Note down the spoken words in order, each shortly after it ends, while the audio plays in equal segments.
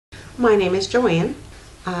My name is Joanne.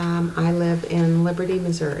 I live in Liberty,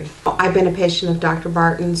 Missouri. I've been a patient of Dr.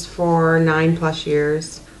 Barton's for 9+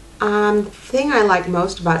 years. The thing I like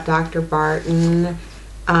most about Dr. Barton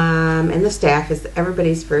and the staff is that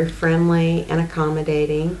everybody's very friendly and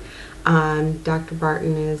accommodating. Dr.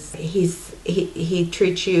 Barton he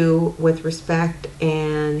treats you with respect,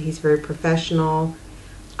 and he's very professional.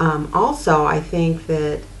 Also, I think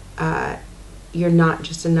that you're not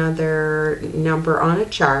just another number on a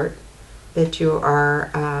chart, that you are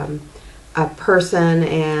a person,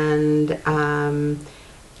 and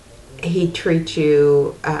he treats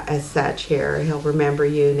you as such here. He'll remember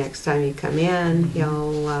you next time you come in.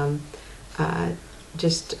 He'll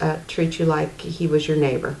just treat you like he was your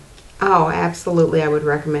neighbor. Oh, absolutely, I would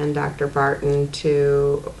recommend Dr. Barton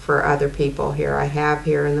for other people here. I have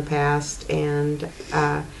here in the past, and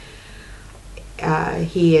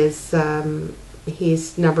he's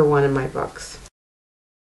number one in my books.